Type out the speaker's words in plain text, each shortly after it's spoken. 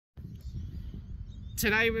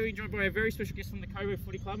Today we're joined by a very special guest from the Coburg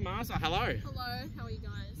Footy Club, Marsa. Hello. Hello, how are you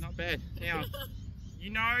guys? Not bad. Now, you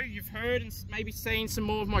know, you've heard and maybe seen some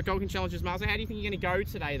more of my golfing challenges, Marsa. How do you think you're going to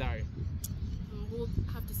go today, though? We'll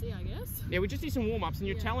have to see, I guess. Yeah, we just did some warm-ups, and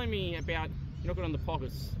you're telling me about you're not good on the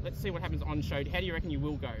pockets. Let's see what happens on show. How do you reckon you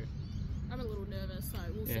will go? I'm a little nervous, so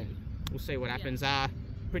we'll see. We'll see what happens.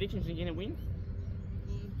 Predictions, are you going to win?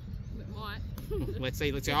 It might. Let's see.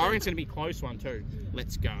 I reckon it's going to be a close one too.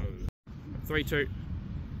 Let's go. 3-2.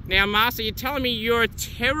 Now, Marsa, you're telling me you're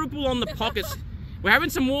terrible on the pockets. We're having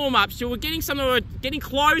some warm-ups, so we're getting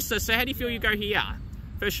closer. So how do you feel you go here?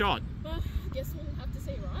 First shot. I guess we'll have to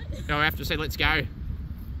see, right? Oh, I have to say, let's go.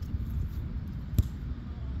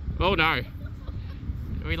 Oh no.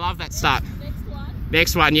 We love that start. Next one.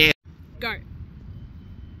 Next one, yeah. Go.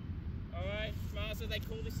 Alright, Marsa, they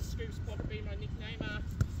call this the Scoops pocket, be my nickname.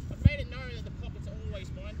 I've made it known that the pockets are always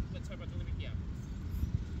mine. Let's hope I deliver here.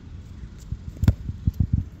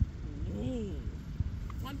 Ooh.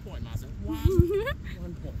 1 point, Marsa.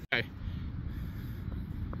 One point. Okay.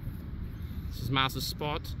 This is Marsa's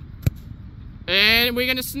spot. And we're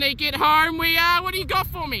going to sneak it home. What do you got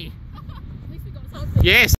for me? At least we got something.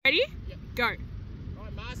 Yes. Ready? Yep. Go.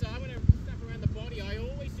 Alright, Marsa, I'm going to step around the body. I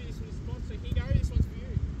always do this in the spot, so here you go. This one's for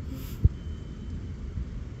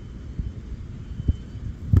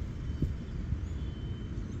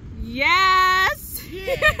you. Yes!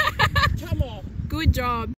 Yeah! Come on. Good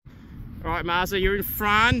job. Alright, Marsa, you're in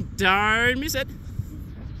front. Don't miss it.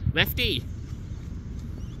 Lefty.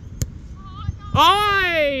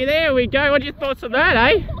 Oh, no. There we go. What are your thoughts on that,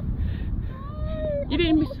 eh? No, You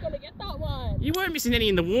didn't miss. I was gonna get that one. You weren't missing any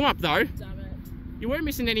in the warm-up, though. Damn it. You weren't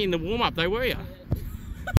missing any in the warm-up, though, were you?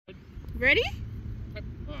 Ready?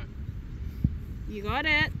 Alright. You got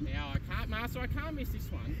it. Now, Marsa, I can't miss this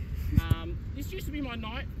one. This used to be my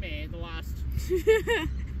nightmare the last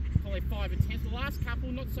probably 5 attempts. The last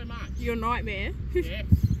couple, not so much. Your nightmare. Yes.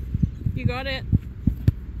 You got it.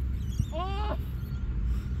 Oh!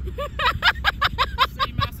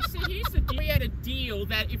 See, Marsa, here's the deal. We had a deal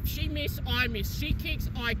that if she miss, I miss. She kicks,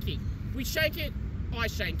 I kick. We shake it, I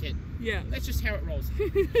shank it. Yeah. That's just how it rolls.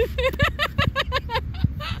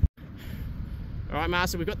 Alright,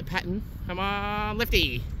 Marsa, we've got the pattern. Come on,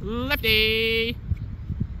 lefty. Lefty.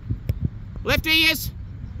 Lefty, yes.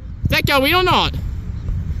 Is that going or not?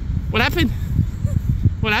 What happened?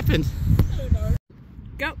 What happened? I don't know.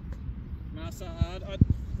 Go. Marsa,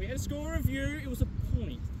 we had a score review. It was a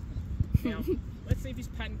point. Now, let's see if this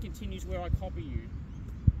pattern continues where I copy you.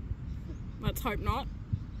 Let's hope not.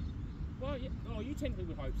 Well, yeah. Oh, you technically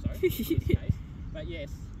would hope so. In this case. But yes,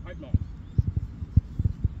 hope not.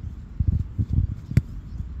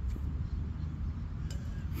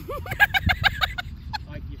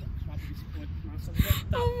 I give up at this point, Marsa.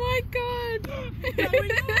 Oh my god!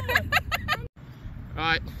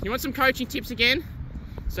 Alright, you want some coaching tips again?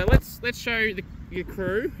 So let's show your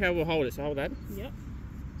crew how we'll hold it. So hold that. Yep.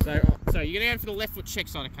 So you're gonna go for the left foot check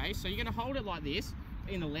side, okay? So you're gonna hold it like this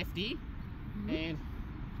in the lefty, and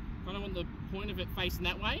kind of want the point of it facing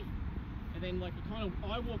that way, and then like you kind of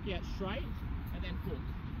I walk out straight and then hook.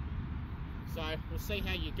 So we'll see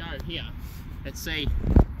how you go here. Let's see.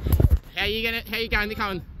 How you going? They're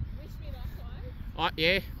coming. Wish me that way.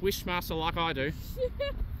 Yeah, wish Marsa like I do.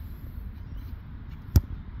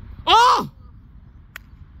 Oh!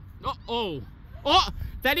 Oh!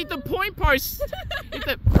 That hit the point post.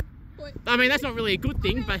 I mean, that's not really a good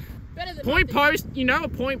thing, but point post. You know, a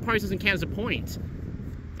point post doesn't count as a point.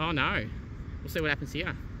 Oh no. We'll see what happens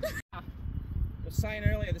here. I was saying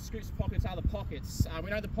earlier, the Scoops pockets are the pockets. We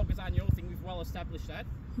know the pockets aren't your thing. We've well established that.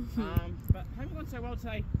 But I haven't gone so well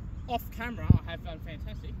today. Off camera, I have done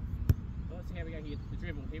fantastic. So let's see how we go here. The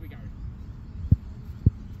dribble. Here we go.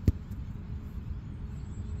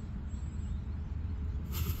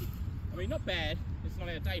 I mean, not bad. It's not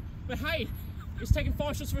our day. But hey, it's taken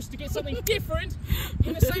 5 shots for us to get something different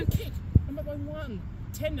in the same kick. I'm up by 1.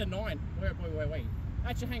 10-9. Wait.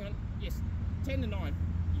 Actually, hang on. Yes, 10-9.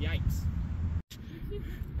 Yikes.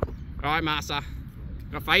 Alright, Marsa.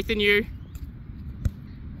 Got faith in you.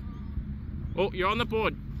 Oh, you're on the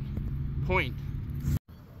board. Point.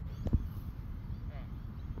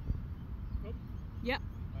 Cool. Yep.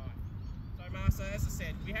 Alright. So, Marsa, as I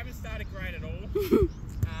said, we haven't started great at all.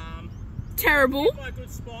 Terrible. Get my good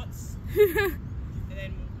spots, and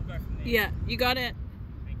then we'll go from there. Yeah, you got it.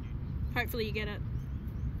 Thank you. Hopefully you get it.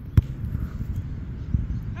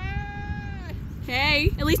 Ah!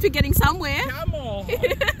 Hey, at least we're getting somewhere. Come on.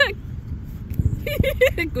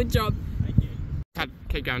 Good job. Thank you.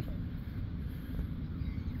 Keep going.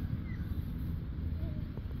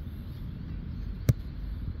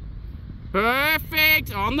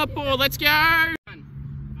 Perfect! On the ball, let's go!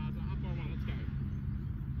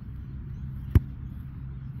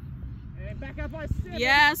 Back up by 7.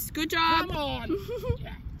 Yes, good job. Come on.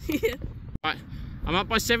 Yeah. Right, I'm up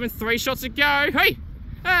by 7. 3 shots to go. Hey,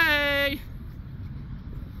 hey.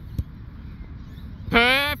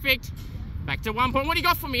 Perfect. Back to 1 point. What do you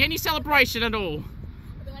got for me? Any celebration at all?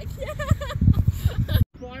 I'll be like, yeah.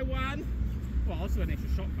 By 1. Well, I'll do an extra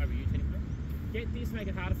shot over you, technically. Get this, make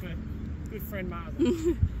it harder for good friend Marsa.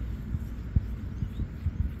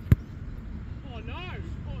 Oh no!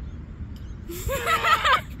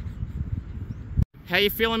 Oh. How you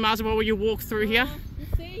feeling, Marsa? What will you walk through here? We'll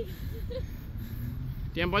see.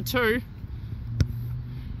 Down by 2.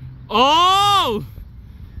 Oh!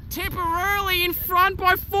 Temporarily in front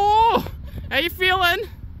by 4. How you feeling?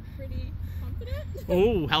 Pretty confident.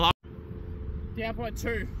 Oh, hello. Down by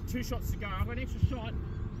 2. 2 shots to go. I've got an extra shot.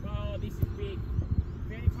 Oh, this is big.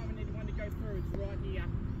 The only time I need one to go through is right here,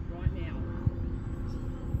 right now.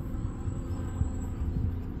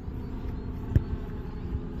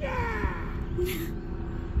 Yeah! Pull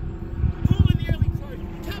in the early close.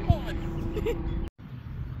 Come on!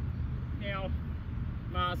 Now,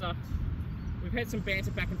 Marsa, we've had some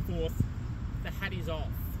banter back and forth. The hat is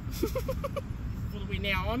off. For the win.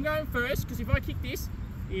 Now, I'm going first because if I kick this,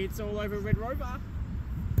 it's all over Red Rover.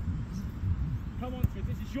 Come on, Chris,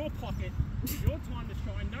 this is your pocket. Your time to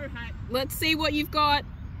shine. No hat. Let's see what you've got.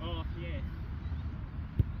 Oh, yeah.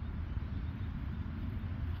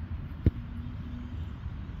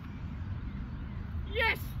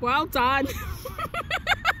 Yes! Well done.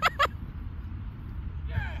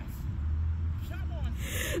 Yes! Come on!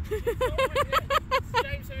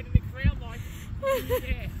 James heard in the crowd like,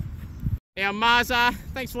 yeah. Now, Marsa,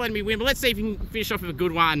 thanks for letting me win, but let's see if you can finish off with a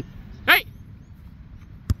good one. Hey!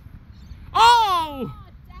 Oh! Oh,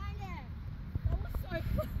 dang it. That was so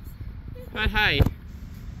close. But hey,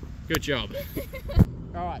 good job.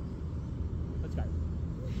 All right, let's go.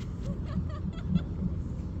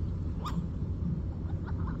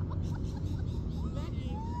 That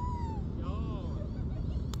is, oh.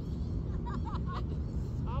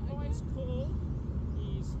 Umpire's call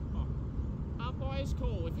is, umpire's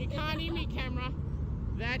call. If you can't hear me, camera,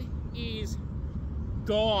 that is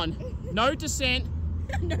gone. No descent.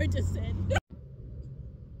 No descent.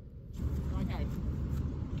 Okay.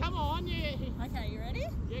 Come on, yeah. Okay, you ready?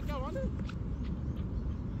 Yeah, go on.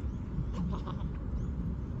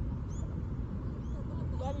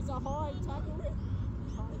 That is a high tackle.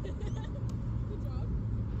 Good job.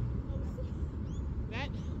 That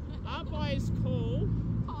umpire's call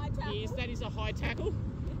High tackle. is that is a high tackle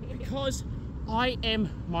because I am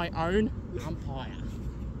my own umpire.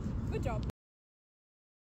 Good job.